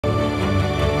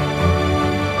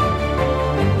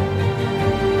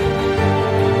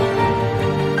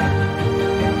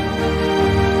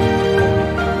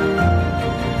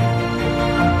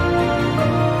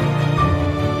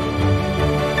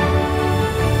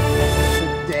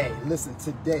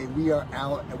Listen, today we are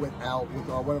out with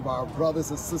one of our brothers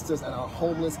and sisters at our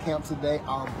homeless camp today,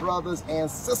 our brothers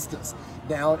and sisters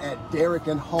down at Derrick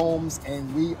Homes,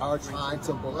 and we are trying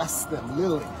to bless them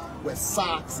literally with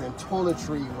socks and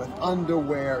toiletry, with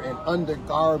underwear and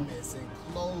undergarments and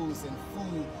clothes and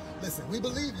food. Listen, we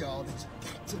believe, y'all, that you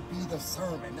got to be the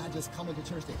sermon, not just coming to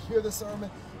church to hear the sermon,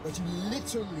 but you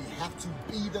literally have to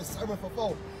be the sermon for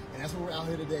folk. And that's what we're out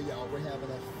here today, y'all. We're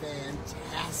having a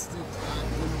fantastic time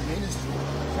in ministry,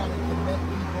 trying to connect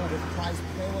people with Christ,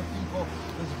 praying with people.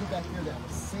 There's people back here that are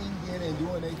singing and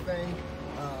doing their thing.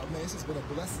 Man, it's just been a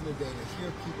blessing today to hear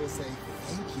people say,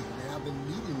 thank you, man, I've been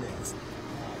needing this.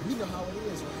 We know how it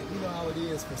is, right? We know how it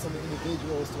is for some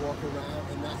individuals to walk around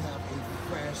and not have a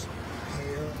fresh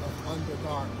pair of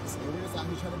undergarments. And we're just out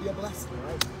here trying to be a blessing,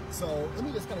 right? So let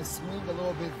me just kind of swing a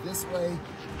little bit this way,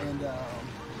 and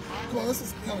come on, let's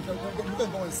just kind of we're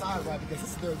gonna go inside, right? Because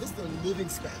this is their living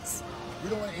space. We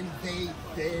don't want to invade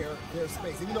their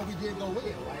space. And you know, we did go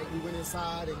in, right? We went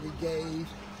inside and we gave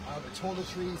the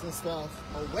toiletries and stuff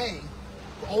away,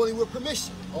 but only with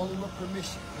permission. Only with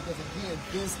permission. Because again,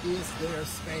 this is their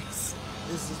space.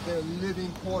 This is their living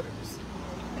quarters.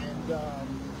 And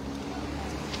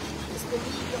just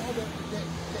believe, y'all,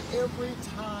 that every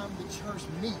time the church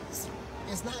meets,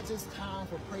 it's not just time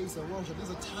for praise and worship. There's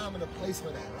a time and a place for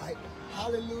that, right?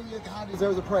 Hallelujah, God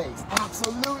deserves the praise.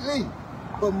 Absolutely.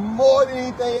 But more than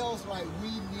anything else, right, we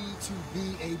need to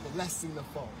be a blessing to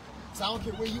folk. So I don't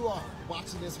care where you are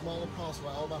watching this from all across,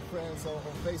 right, all my friends on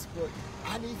Facebook.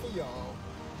 I need for y'all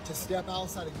to step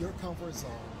outside of your comfort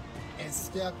zone and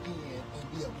step in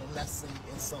and be a blessing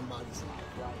in somebody's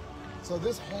life, right? So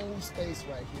this whole space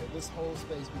right here, this whole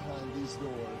space behind these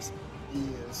doors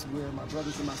is where my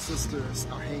brothers and my sisters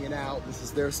are hanging out. This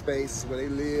is their space, where they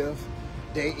live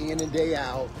day in and day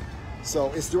out.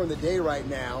 So it's during the day right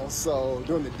now. So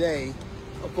during the day,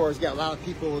 of course, you got a lot of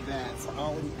people that's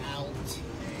already out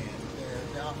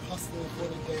and they're out hustling for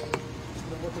the day,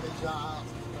 they're working their jobs,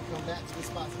 and come back to the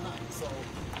spot tonight. So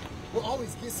what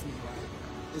always gets me,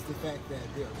 right, is the fact that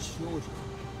there are children,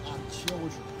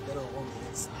 that are on the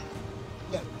inside.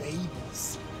 We have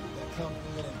babies that come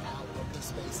in and out of this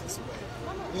space as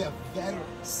well. We have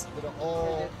veterans that are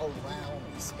all around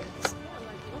this space.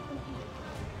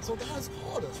 So God has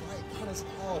called us, right? God has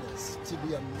called us to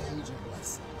be a major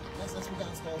blessing. That's what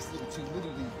God's called us to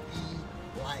literally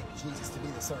be like Jesus, to be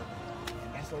the servant.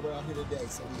 And that's why we're out here today.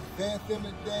 So we fed them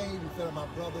today, we fed my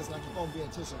brothers, and I keep on being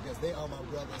intentional because they are my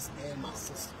brothers and my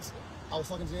sisters. I was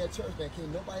talking to that church, man,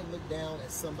 can nobody look down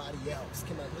at somebody else?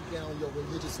 Can I look down your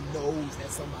religious nose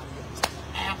at somebody else?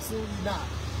 Absolutely not.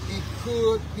 It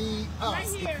could be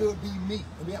us. It could be me.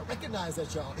 And we have to recognize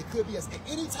that, y'all. It could be us at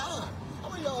any time. How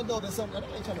many of y'all know that something,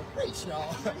 I ain't trying to preach,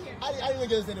 y'all. I didn't get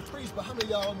this in the preach, but how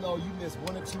many of y'all know you miss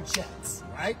 1 or 2 checks,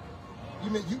 right? You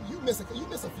miss a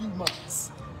few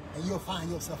months, and you'll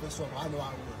find yourself in trouble. I know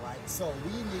I will, right? So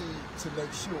we need to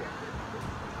make sure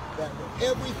that with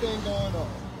everything going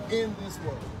on in this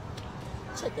world,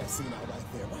 check that scene out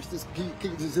right there. Watch this.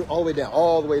 Can you zoom all the way down?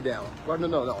 All the way down.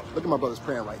 No. Look at my brother's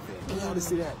praying right there. Can you able to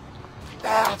see that?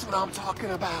 That's what I'm talking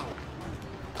about.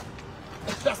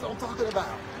 That's what I'm talking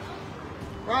about.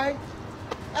 Right?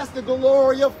 That's the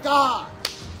glory of God.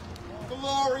 The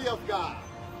glory of God.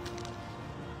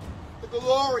 The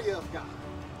glory of God.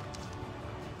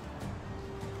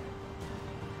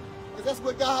 Because that's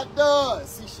what God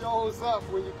does. He shows up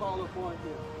when you call upon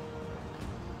Him.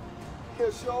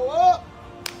 He'll show up.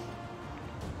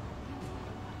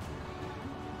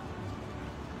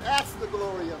 That's the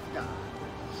glory of God.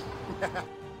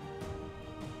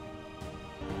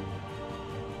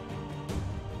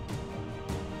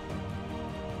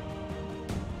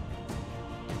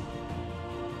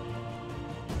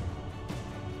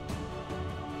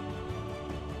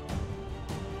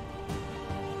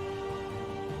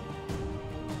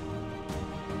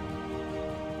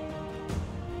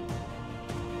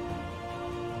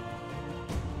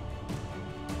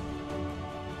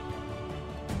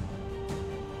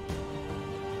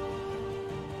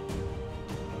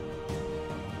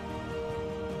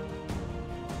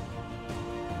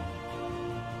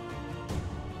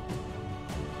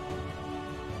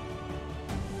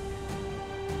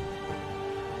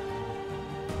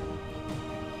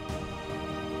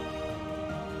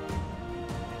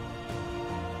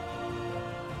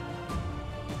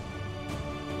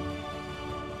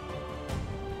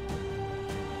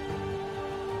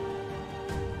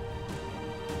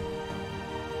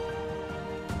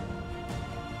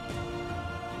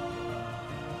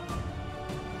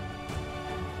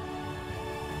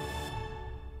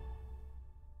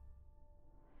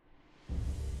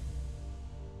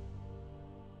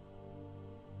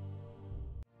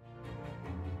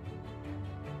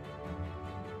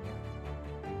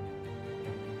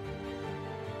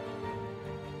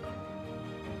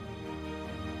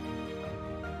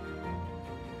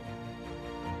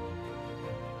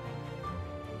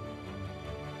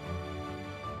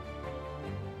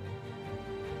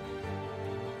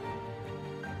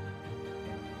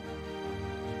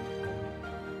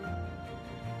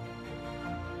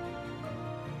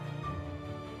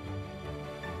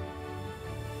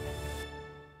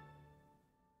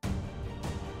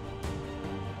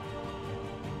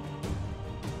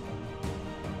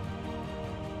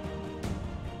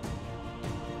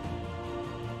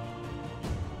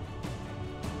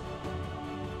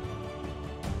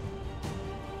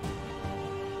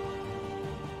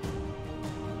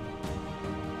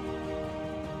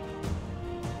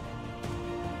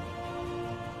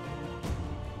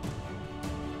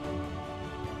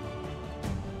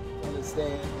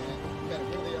 understand that no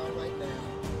matter where they are right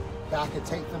now, God can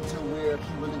take them to where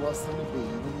He really wants them to be.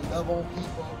 When you love on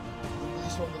people, you really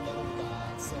show the love of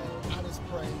God. So I just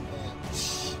pray that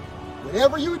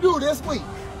whatever you do this week,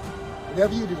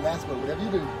 whatever you do, last word, whatever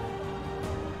you do,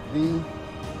 be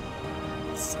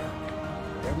servant.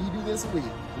 Whatever you do this week,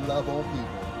 love on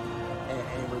people.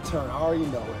 And in return, I already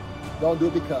know it. Don't do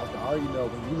it because I already know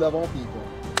when you love on people,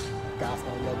 God's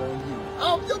gonna love on you.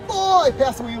 I'm your boy,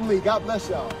 Pastor William Lee. God bless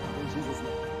y'all.